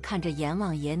我看着阎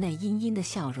王爷那阴阴的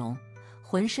笑容，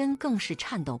浑身更是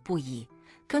颤抖不已，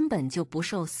根本就不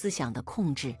受思想的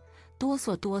控制，哆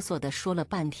嗦哆嗦地说了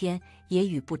半天也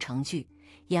语不成句。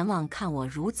阎王看我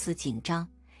如此紧张，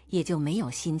也就没有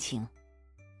心情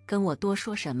跟我多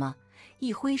说什么，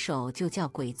一挥手就叫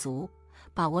鬼卒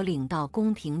把我领到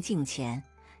公平镜前。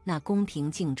那公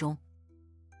平镜中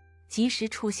及时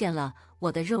出现了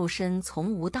我的肉身，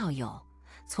从无到有，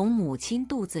从母亲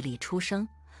肚子里出生，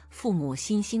父母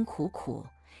辛辛苦苦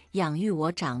养育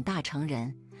我长大成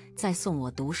人，再送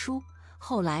我读书，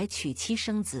后来娶妻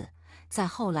生子，再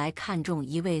后来看中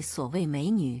一位所谓美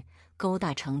女，勾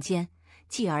搭成奸，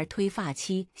继而推发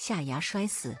妻下崖摔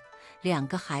死，2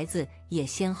个孩子也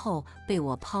先后被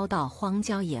我抛到荒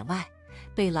郊野外，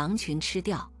被狼群吃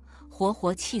掉，活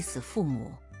活气死父母，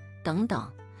等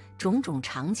等种种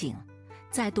场景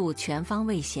再度全方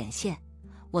位显现。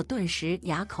我顿时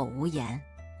哑口无言，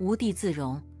无地自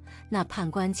容。那判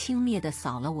官轻蔑地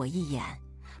扫了我一眼，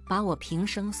把我平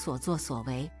生所作所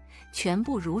为全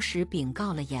部如实禀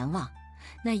告了阎王。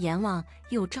那阎王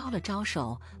又招了招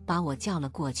手，把我叫了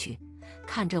过去，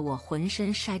看着我浑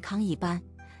身筛糠一般，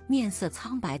面色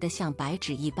苍白得像白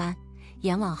纸一般，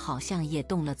阎王好像也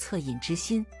动了恻隐之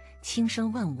心，轻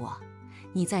声问我：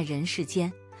你在人世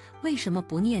间为什么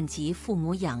不念及父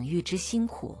母养育之辛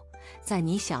苦？在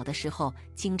你小的时候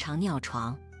经常尿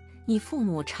床，你父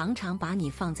母常常把你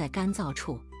放在干燥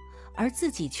处，而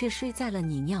自己却睡在了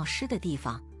你尿湿的地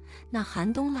方。那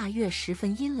寒冬腊月十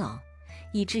分阴冷，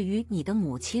以至于你的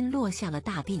母亲落下了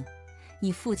大病。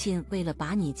你父亲为了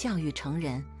把你教育成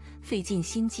人，费尽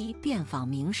心机遍访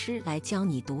名师来教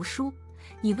你读书，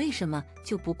你为什么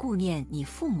就不顾念你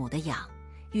父母的养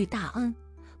育大恩，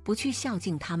不去孝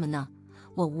敬他们呢？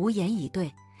我无言以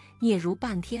对，嗫嚅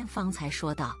半天方才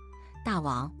说道：大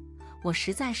王，我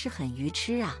实在是很愚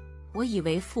痴啊！我以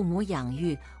为父母养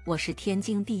育我是天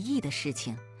经地义的事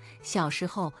情，小时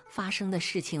候发生的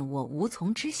事情我无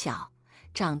从知晓，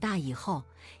长大以后，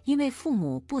因为父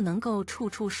母不能够处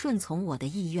处顺从我的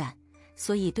意愿，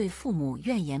所以对父母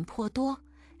怨言颇多，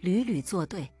屡屡作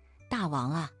对。大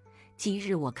王啊，今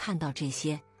日我看到这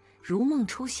些，如梦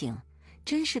初醒，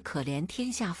真是可怜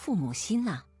天下父母心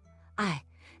啊！唉，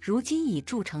如今已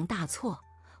铸成大错，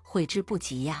悔之不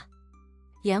及呀！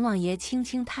阎王爷轻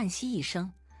轻叹息一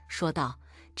声，说道：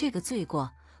这个罪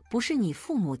过不是你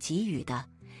父母给予的，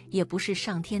也不是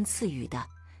上天赐予的，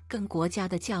跟国家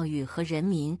的教育和人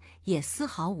民也丝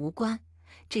毫无关，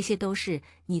这些都是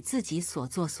你自己所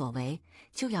作所为，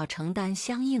就要承担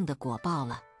相应的果报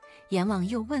了。阎王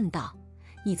又问道：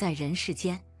你在人世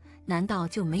间，难道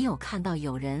就没有看到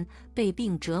有人被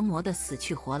病折磨得死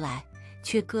去活来，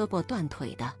缺胳膊断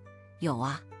腿的？有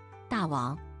啊，大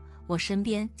王，我身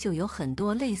边就有很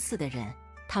多类似的人，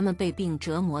他们被病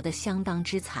折磨得相当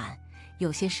之惨，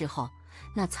有些时候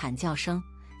那惨叫声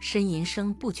呻吟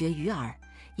声不绝于耳。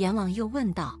阎王又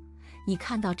问道：“你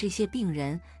看到这些病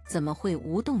人，怎么会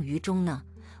无动于衷呢？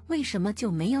为什么就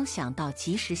没有想到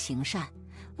及时行善？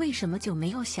为什么就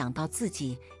没有想到自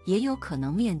己也有可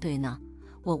能面对呢？”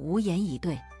我无言以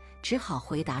对，只好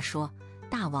回答说：“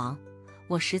大王，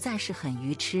我实在是很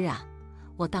愚痴啊！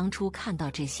我当初看到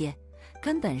这些，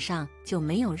根本上就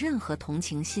没有任何同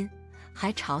情心，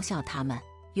还嘲笑他们。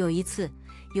有一次，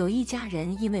有一家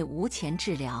人因为无钱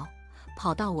治疗，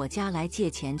跑到我家来借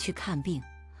钱去看病。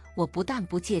我不但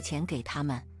不借钱给他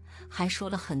们，还说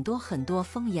了很多很多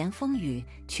风言风语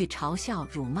去嘲笑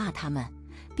辱骂他们，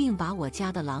并把我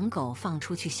家的狼狗放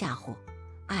出去吓唬。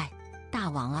哎，大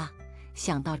王啊，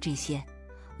想到这些，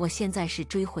我现在是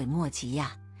追悔莫及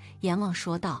呀。”阎王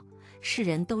说道：“世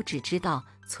人都只知道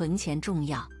存钱重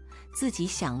要，自己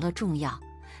享乐重要，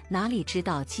哪里知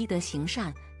道积德行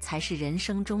善才是人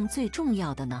生中最重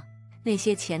要的呢？那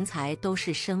些钱财都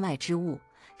是身外之物，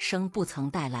生不曾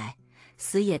带来，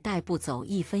死也带不走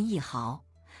一分一毫，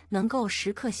能够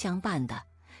时刻相伴的，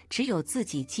只有自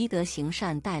己积德行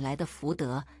善带来的福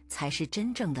德，才是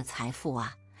真正的财富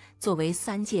啊！”作为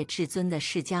三界至尊的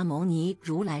释迦牟尼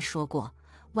如来说过：“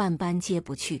万般皆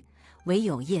不去，唯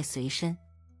有业随身。”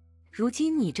如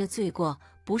今你这罪过，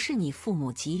不是你父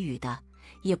母给予的，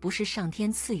也不是上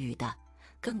天赐予的，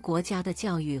跟国家的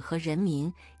教育和人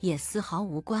民也丝毫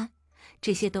无关，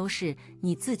这些都是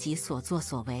你自己所作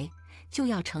所为，就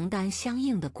要承担相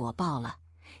应的果报了。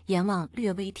阎王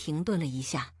略微停顿了一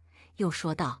下，又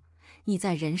说道：“你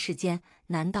在人世间，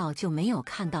难道就没有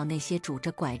看到那些拄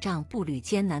着拐杖步履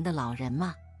艰难的老人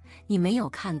吗？你没有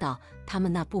看到他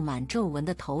们那布满皱纹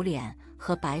的头脸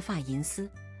和白发银丝？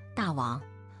大王，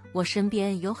我身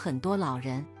边有很多老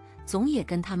人，总也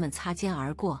跟他们擦肩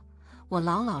而过。”我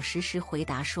老老实实回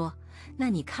答说：“那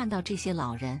你看到这些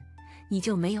老人，你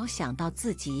就没有想到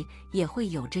自己也会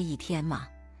有这一天吗？”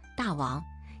大王，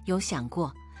有想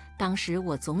过，当时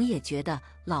我总也觉得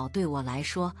老对我来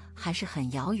说还是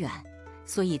很遥远，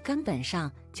所以根本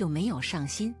上就没有上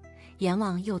心。阎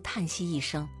王又叹息一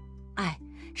声：“哎，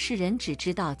世人只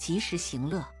知道及时行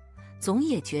乐，总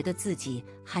也觉得自己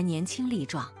还年轻力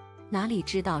壮，哪里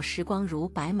知道时光如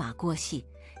白马过隙，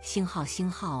星号星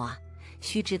号啊！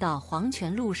须知道黄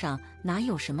泉路上哪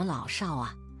有什么老少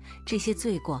啊！这些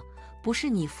罪过不是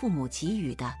你父母给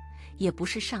予的，也不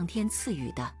是上天赐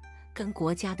予的，跟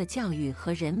国家的教育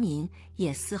和人民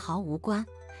也丝毫无关，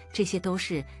这些都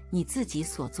是你自己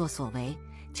所作所为，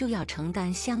就要承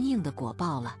担相应的果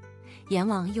报了。”阎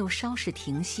王又稍事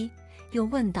停息，又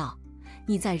问道：“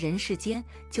你在人世间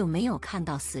就没有看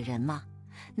到死人吗？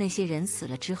那些人死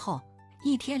了之后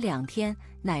，1天2天，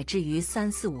乃至于3、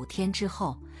4、5天之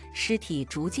后，尸体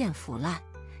逐渐腐烂，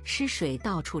尸水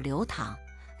到处流淌，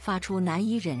发出难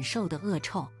以忍受的恶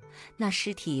臭，那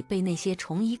尸体被那些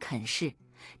虫蚁啃噬，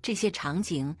这些场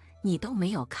景你都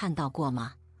没有看到过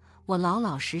吗？”我老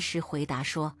老实实回答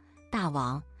说：“大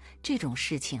王，这种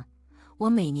事情我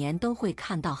每年都会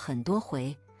看到很多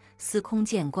回，司空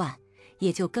见惯，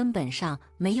也就根本上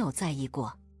没有在意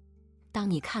过。当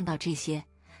你看到这些，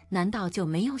难道就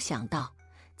没有想到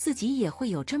自己也会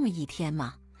有这么一天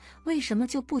吗？为什么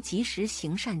就不及时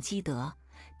行善积德，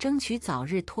争取早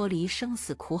日脱离生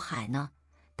死苦海呢？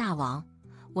大王，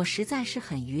我实在是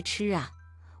很愚痴啊！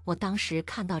我当时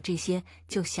看到这些，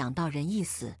就想到人一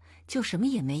死就什么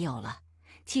也没有了，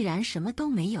既然什么都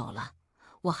没有了，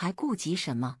我还顾及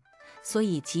什么？所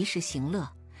以及时行乐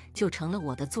就成了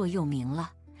我的座右铭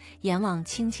了。”阎王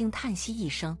轻轻叹息一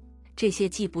声：“这些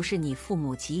既不是你父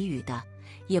母给予的，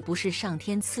也不是上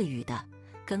天赐予的，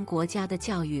跟国家的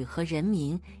教育和人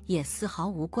民也丝毫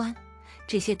无关，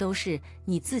这些都是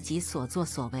你自己所作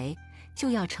所为，就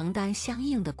要承担相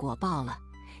应的果报了。”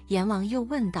阎王又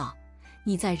问道：“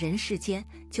你在人世间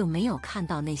就没有看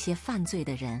到那些犯罪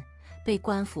的人被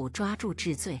官府抓住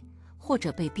治罪，或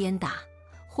者被鞭打，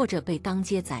或者被当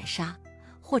街宰杀，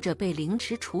或者被凌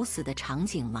迟处死的场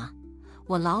景吗？”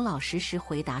我老老实实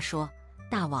回答说：“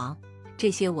大王，这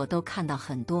些我都看到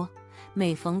很多。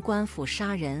每逢官府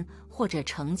杀人或者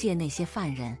惩戒那些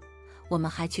犯人，我们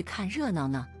还去看热闹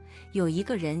呢。有一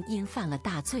个人因犯了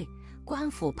大罪，官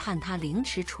府判他凌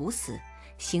迟处死，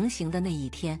行刑的那一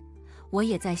天，我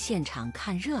也在现场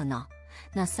看热闹。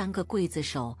那3个刽子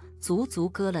手足足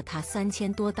割了他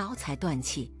3000多刀才断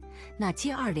气，那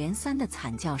接二连三的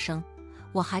惨叫声，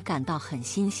我还感到很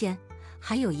新鲜。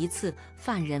还有一次，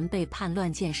犯人被判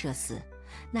乱箭射死，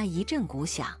那一阵鼓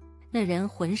响，那人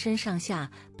浑身上下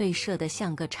被射得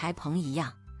像个柴棚一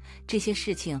样。这些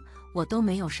事情我都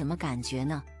没有什么感觉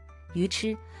呢。愚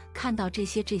痴，看到这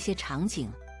些场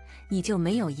景，你就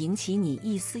没有引起你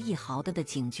一丝一毫的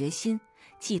警觉心，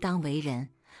既当为人，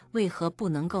为何不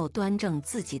能够端正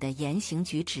自己的言行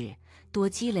举止，多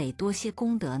积累多些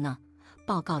功德呢？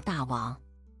报告大王，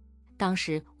当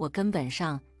时我根本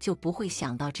上就不会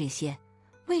想到这些，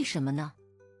为什么呢？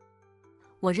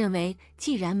我认为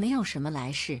既然没有什么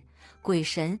来世，鬼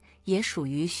神也属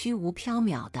于虚无缥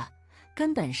缈的，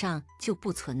根本上就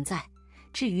不存在。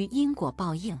至于因果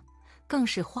报应，更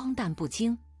是荒诞不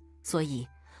经，所以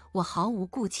我毫无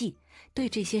顾忌，对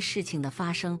这些事情的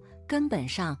发生根本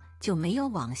上就没有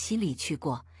往心里去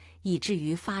过，以至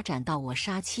于发展到我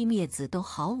杀妻灭子都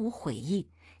毫无悔意。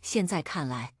现在看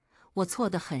来，我错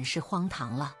得很是荒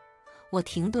唐了。我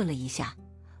停顿了一下，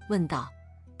问道：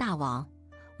大王，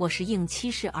我是应妻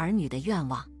室儿女的愿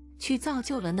望，去造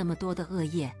就了那么多的恶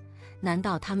业，难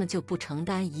道他们就不承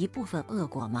担一部分恶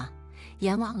果吗？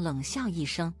阎王冷笑一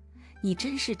声：你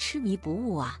真是痴迷不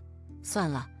悟啊！算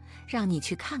了，让你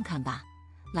去看看吧。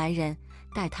来人，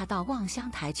带他到望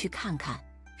乡台去看看。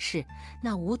是。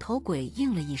那无头鬼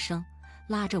应了一声，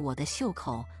拉着我的袖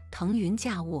口腾云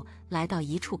驾雾来到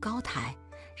一处高台，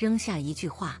扔下一句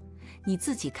话：你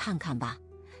自己看看吧，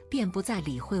便不再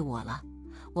理会我了。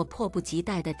我迫不及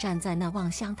待地站在那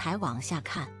望乡台往下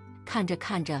看，看着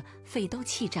看着肺都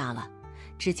气炸了。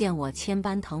只见我千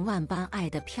般疼万般爱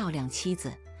的漂亮妻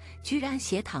子，居然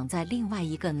斜躺在另外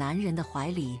一个男人的怀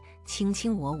里，卿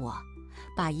卿我我，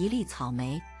把一粒草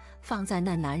莓放在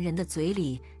那男人的嘴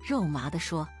里，肉麻地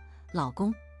说：老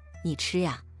公，你吃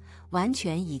呀。完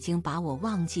全已经把我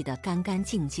忘记得干干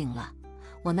净净了。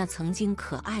我那曾经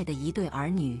可爱的一对儿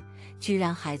女，居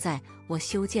然还在我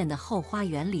修建的后花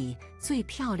园里最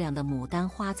漂亮的牡丹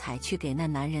花采去给那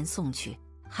男人送去，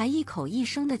还一口一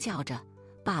声地叫着：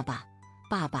爸爸，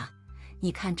爸爸，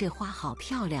你看这花好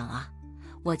漂亮啊！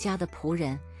我家的仆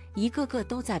人一个个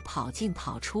都在跑进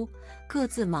跑出，各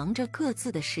自忙着各自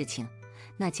的事情。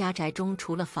那家宅中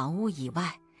除了房屋以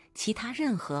外，其他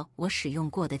任何我使用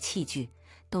过的器具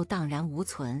都荡然无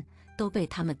存，都被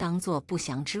他们当作不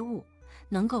祥之物，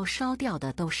能够烧掉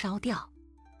的都烧掉，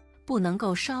不能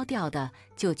够烧掉的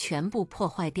就全部破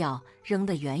坏掉，扔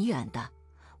得远远的。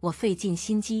我费尽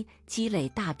心机积累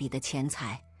大笔的钱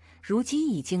财，如今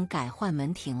已经改换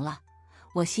门庭了。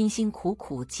我辛辛苦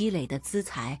苦积累的资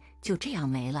财就这样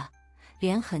没了，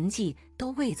连痕迹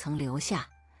都未曾留下。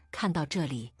看到这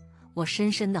里，我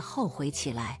深深地后悔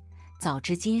起来，早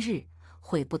知今日，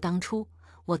悔不当初。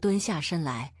我蹲下身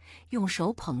来，用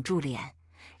手捧住脸，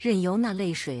任由那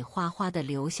泪水哗哗地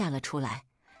流下了出来。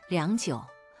良久，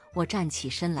我站起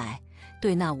身来，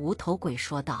对那无头鬼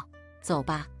说道：走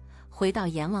吧，回到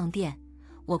阎王殿。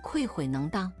我愧悔能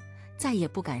当，再也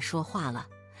不敢说话了。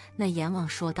那阎王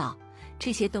说道：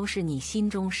这些都是你心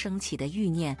中升起的欲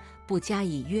念，不加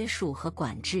以约束和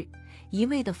管制，一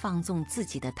味地放纵自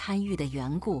己的贪欲的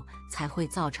缘故，才会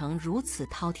造成如此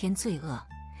滔天罪恶。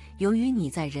由于你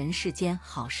在人世间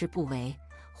好事不为，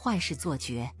坏事做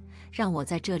绝，让我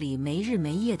在这里没日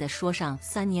没夜地说上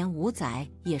3年5载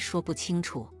也说不清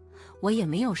楚，我也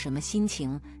没有什么心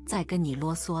情再跟你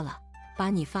啰嗦了，把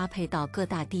你发配到各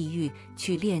大地狱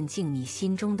去炼净你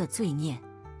心中的罪孽。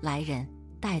来人，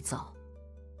带走。